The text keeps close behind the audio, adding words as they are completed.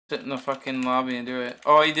sit in the fucking lobby and do it.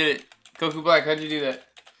 Oh, he did it. Goku Black, how'd you do that?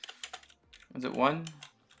 Was it 1?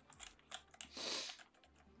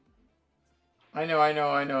 I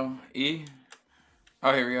know. E?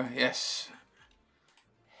 Oh, here we go. Yes.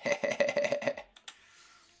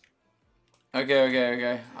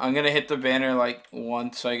 Okay. I'm gonna hit the banner like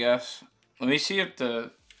once, I guess. Let me see if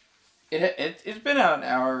the... It's been out an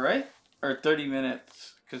hour, right? Or 30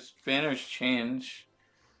 minutes. Because banners change.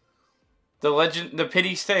 The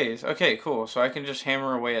pity stays. Okay, cool. So I can just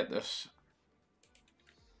hammer away at this.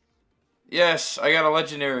 Yes, I got a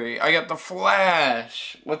legendary. I got the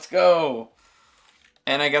flash. Let's go.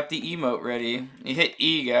 And I got the emote ready. You hit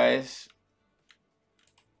E, guys.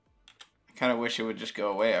 I kind of wish it would just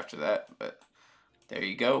go away after that, but there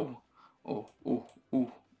you go. Ooh.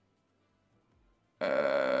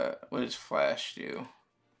 What does flash do?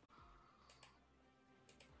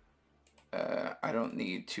 I don't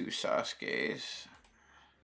need 2 Sasuke's.